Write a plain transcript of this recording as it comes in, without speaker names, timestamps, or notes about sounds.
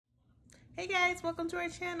Hey guys, welcome to our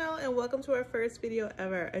channel and welcome to our first video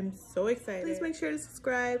ever. I'm so excited. Please make sure to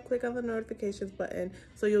subscribe, click on the notifications button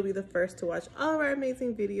so you'll be the first to watch all of our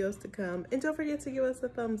amazing videos to come. And don't forget to give us a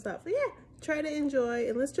thumbs up. So yeah, try to enjoy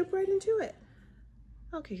and let's jump right into it.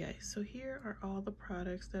 Okay guys, so here are all the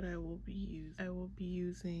products that I will be using. I will be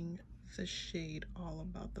using the shade All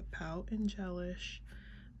About the Pout and Gelish,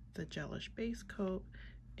 the Gelish base coat,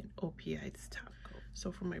 and Opioids top coat. So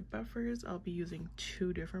for my buffers, I'll be using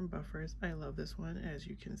two different buffers. I love this one. As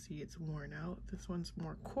you can see, it's worn out. This one's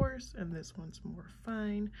more coarse and this one's more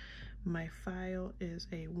fine. My file is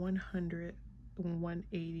a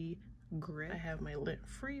 100/180 grit. I have my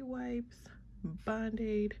lint-free wipes,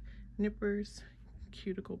 Band-Aid, nippers,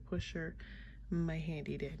 cuticle pusher, my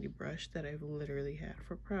handy dandy brush that I've literally had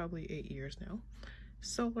for probably 8 years now,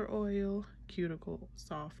 solar oil, cuticle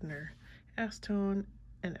softener, acetone,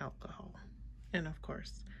 and alcohol, and of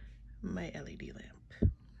course my LED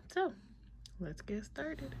lamp. So let's get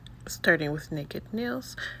started. Starting with naked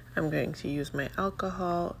nails, I'm going to use my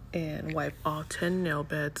alcohol and wipe all 10 nail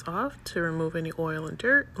beds off to remove any oil and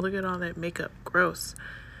dirt. Look at all that makeup, gross.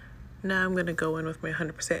 Now I'm going to go in with my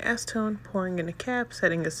 100% acetone, pouring in a cap,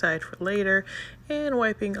 setting aside for later, and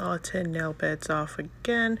wiping all 10 nail beds off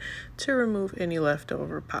again to remove any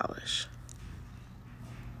leftover polish.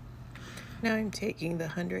 Now I'm taking the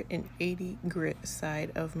 180 grit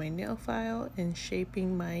side of my nail file and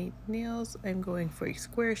shaping my nails. I'm going for a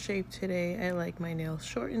square shape today. I like my nails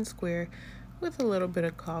short and square with a little bit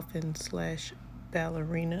of coffin /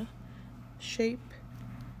 ballerina shape.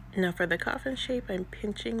 Now for the coffin shape, I'm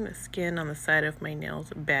pinching the skin on the side of my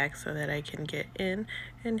nails back so that I can get in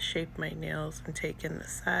and shape my nails and take in the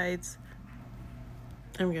sides.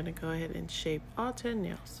 I'm going to go ahead and shape all 10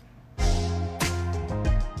 nails.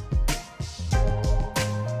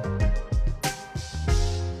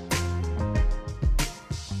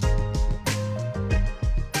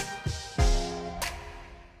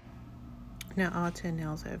 Now all 10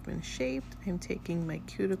 nails have been shaped. I'm taking my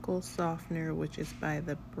cuticle softener, which is by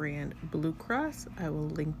the brand Blue Cross. I will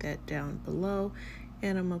link that down below,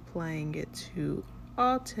 and I'm applying it to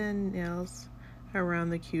all 10 nails around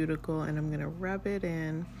the cuticle, and I'm going to rub it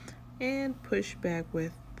in and push back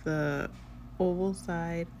with the oval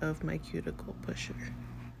side of my cuticle pusher.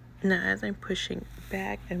 Now as I'm pushing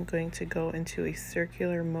back, I'm going to go into a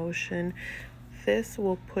circular motion. This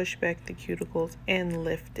will push back the cuticles and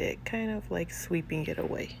lift it, kind of like sweeping it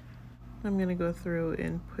away. I'm going to go through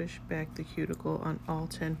and push back the cuticle on all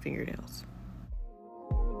 10 fingernails.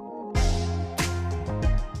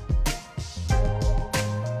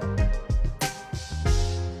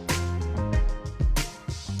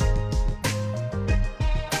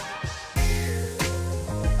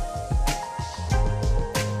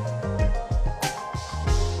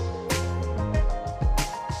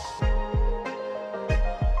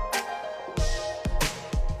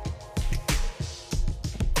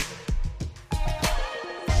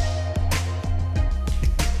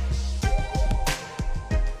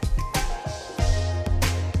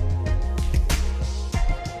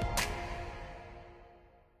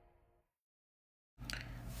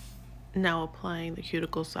 Now applying the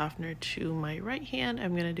cuticle softener to my right hand,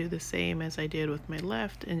 I'm going to do the same as I did with my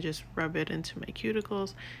left and just rub it into my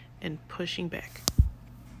cuticles and pushing back.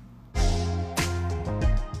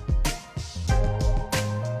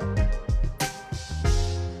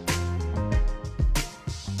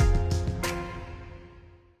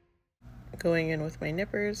 Going in with my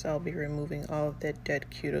nippers, I'll be removing all of that dead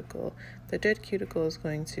cuticle. The dead cuticle is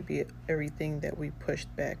going to be everything that we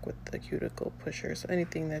pushed back with the cuticle pusher. So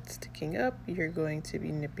anything that's sticking up, you're going to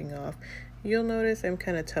be nipping off. You'll notice I'm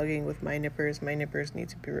kind of tugging with my nippers. My nippers need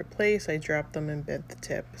to be replaced. I dropped them and bent the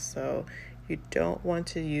tip. So you don't want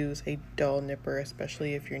to use a dull nipper,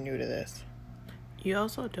 especially if you're new to this. You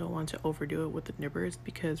also don't want to overdo it with the nippers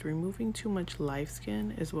because removing too much live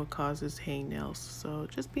skin is what causes hangnails. So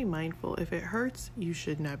just be mindful. If it hurts, you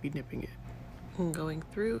should not be nipping it. I'm going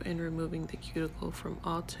through and removing the cuticle from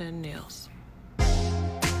all 10 nails.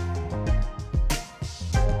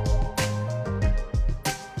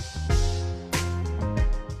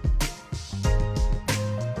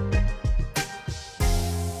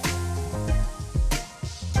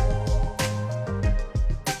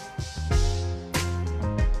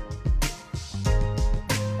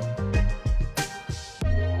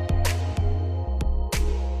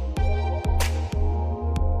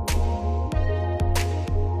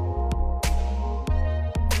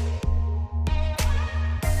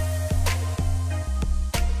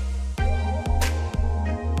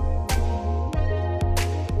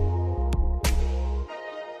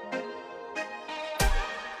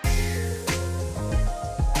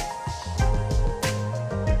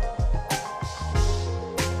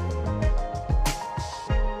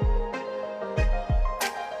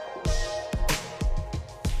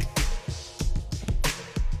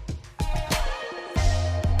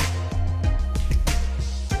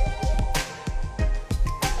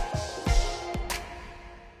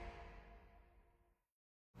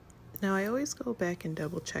 Now I always go back and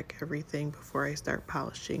double check everything before I start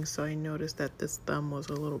polishing, so I noticed that this thumb was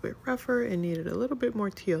a little bit rougher and needed a little bit more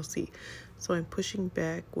TLC. So I'm pushing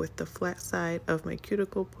back with the flat side of my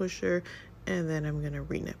cuticle pusher, and then I'm going to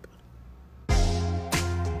re-nip.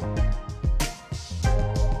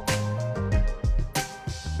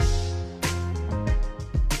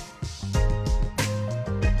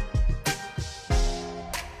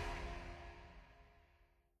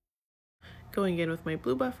 Going in with my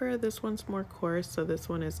blue buffer, this one's more coarse, so this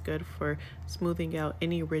one is good for smoothing out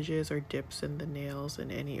any ridges or dips in the nails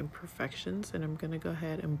and any imperfections. And I'm going to go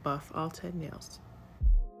ahead and buff all 10 nails.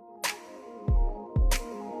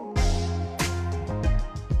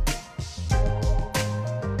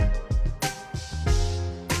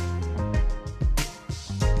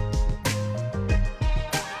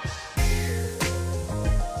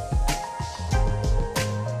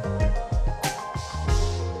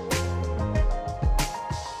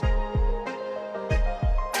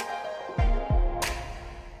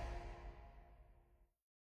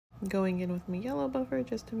 Going in with my yellow buffer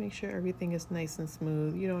just to make sure everything is nice and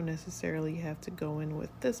smooth. You don't necessarily have to go in with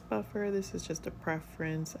this buffer. This is just a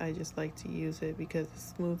preference. I just like to use it because it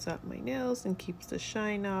smooths out my nails and keeps the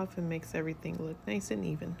shine off and makes everything look nice and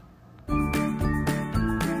even.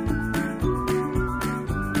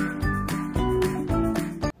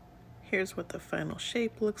 Here's what the final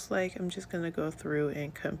shape looks like. I'm just going to go through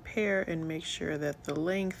and compare and make sure that the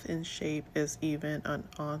length and shape is even on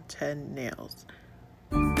all 10 nails.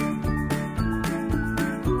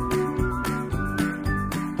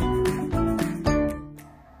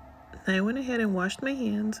 I went ahead and washed my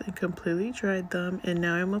hands and completely dried them, and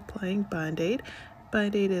now I'm applying Band-Aid.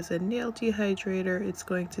 Band-Aid is a nail dehydrator. It's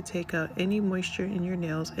going to take out any moisture in your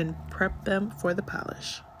nails and prep them for the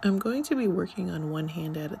polish. I'm going to be working on one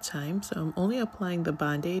hand at a time, so I'm only applying the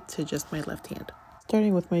Band-Aid to just my left hand.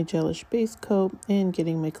 Starting with my gelish base coat and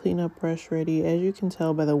getting my cleanup brush ready. As you can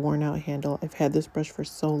tell by the worn out handle, I've had this brush for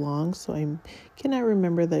so long, so I cannot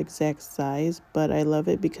remember the exact size, but I love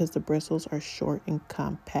it because the bristles are short and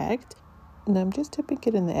compact. And I'm just dipping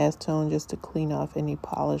it in the acetone just to clean off any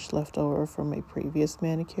polish left over from my previous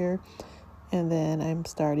manicure. And then I'm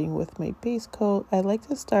starting with my base coat. I like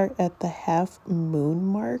to start at the half moon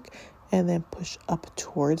mark and then push up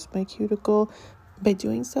towards my cuticle. By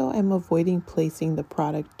doing so, I'm avoiding placing the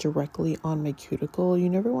product directly on my cuticle. You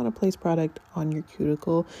never want to place product on your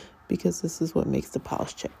cuticle because this is what makes the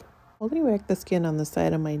polish chip. Holding back the skin on the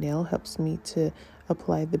side of my nail helps me to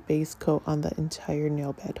apply the base coat on the entire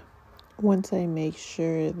nail bed. Once I make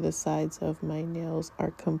sure the sides of my nails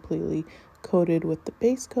are completely coated with the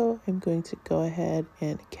base coat, I'm going to go ahead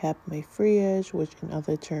and cap my free edge, which in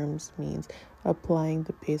other terms means applying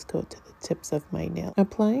the base coat to the tips of my nail.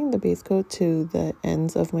 Applying the base coat to the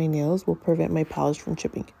ends of my nails will prevent my polish from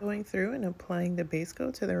chipping. Going through and applying the base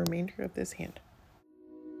coat to the remainder of this hand.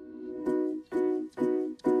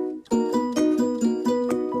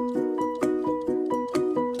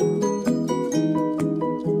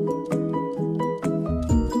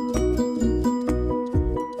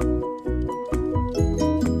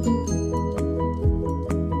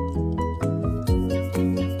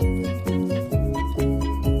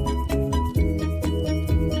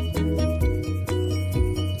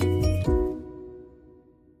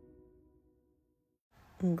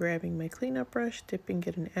 I'm grabbing my cleanup brush, dipping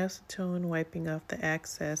it in acetone, wiping off the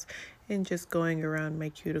excess, and just going around my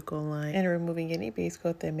cuticle line and removing any base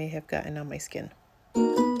coat that may have gotten on my skin.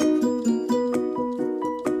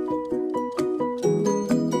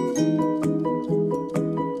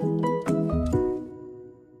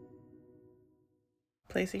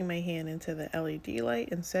 Placing my hand into the LED light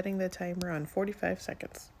and setting the timer on 45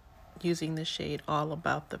 seconds. Using the shade All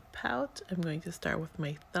About the Pout, I'm going to start with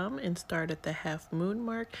my thumb and start at the half moon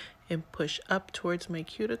mark and push up towards my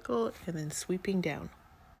cuticle and then sweeping down.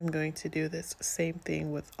 I'm going to do this same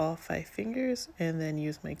thing with all 5 fingers and then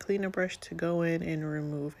use my cleaner brush to go in and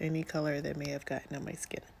remove any color that may have gotten on my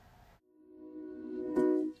skin.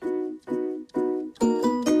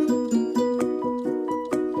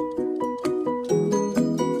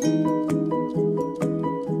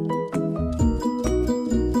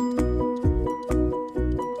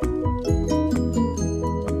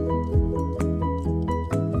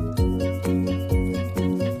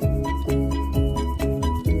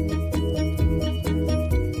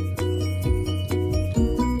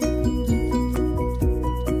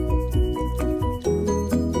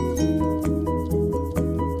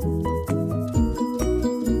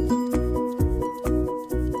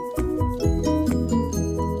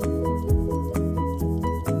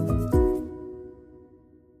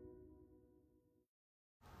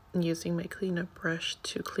 using my cleanup brush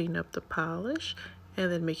to clean up the polish,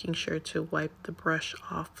 and then making sure to wipe the brush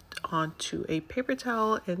off onto a paper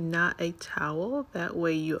towel and not a towel. That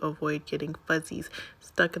way you avoid getting fuzzies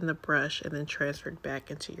stuck in the brush and then transferred back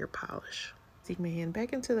into your polish. Take my hand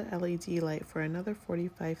back into the LED light for another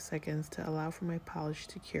 45 seconds to allow for my polish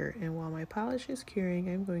to cure. And while my polish is curing,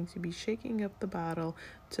 I'm going to be shaking up the bottle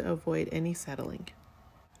to avoid any settling.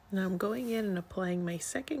 Now I'm going in and applying my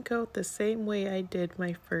second coat the same way I did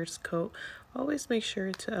my first coat. Always make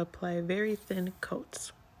sure to apply very thin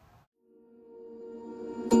coats.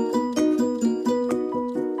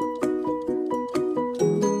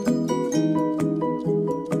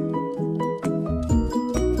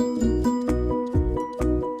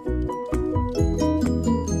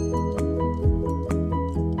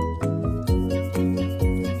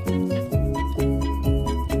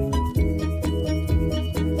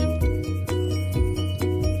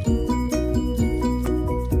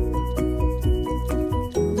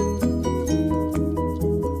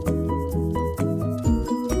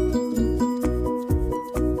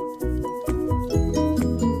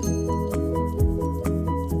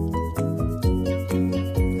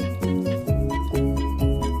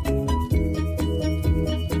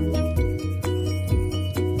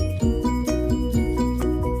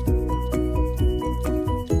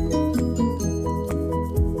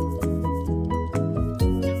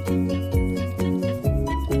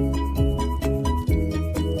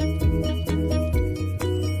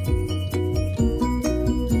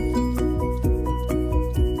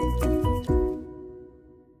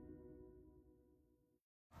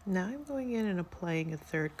 Now I'm going in and applying a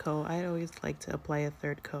third coat. I always like to apply a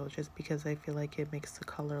third coat just because I feel like it makes the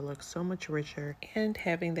color look so much richer, and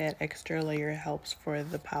having that extra layer helps for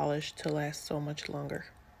the polish to last so much longer.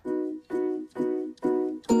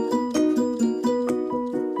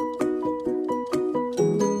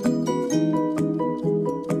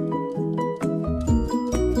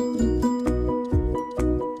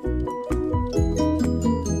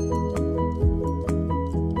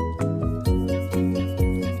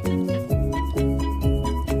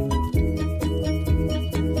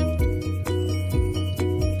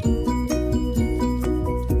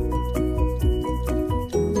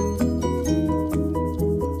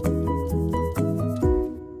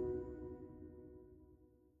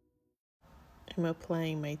 I'm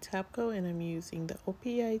applying my top coat, and I'm using the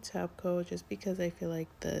OPI top coat just because I feel like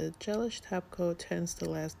the gelish top coat tends to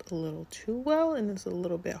last a little too well, and it's a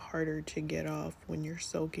little bit harder to get off when you're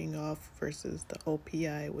soaking off versus the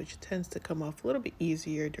OPI, which tends to come off a little bit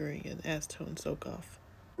easier during an acetone soak off.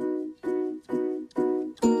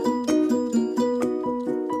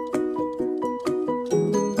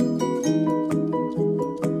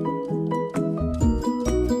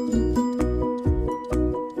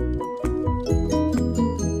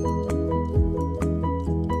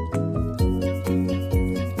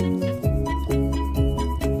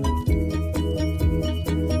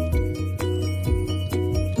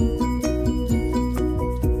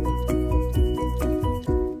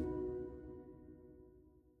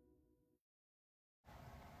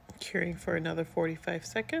 Curing for another 45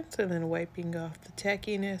 seconds and then wiping off the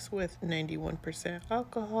tackiness with 91%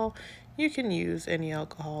 alcohol. You can use any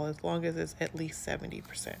alcohol as long as it's at least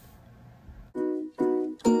 70%.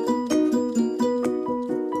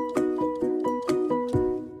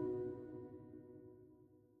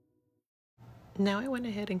 Now I went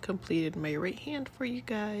ahead and completed my right hand for you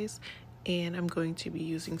guys, and I'm going to be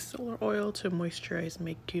using solar oil to moisturize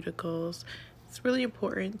my cuticles. It's really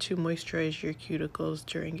important to moisturize your cuticles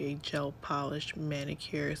during a gel polish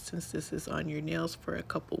manicure. Since this is on your nails for a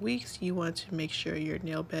couple weeks, you want to make sure your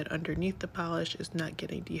nail bed underneath the polish is not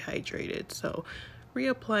getting dehydrated. So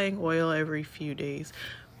reapplying oil every few days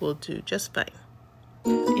will do just fine.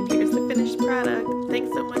 And here's the finished product.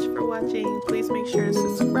 Thanks so much for watching. Please make sure to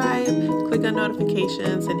subscribe, click on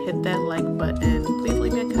notifications, and hit that like button. Please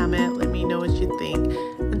leave me a comment. Let me know what you think.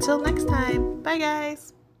 Until next time, bye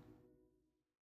guys.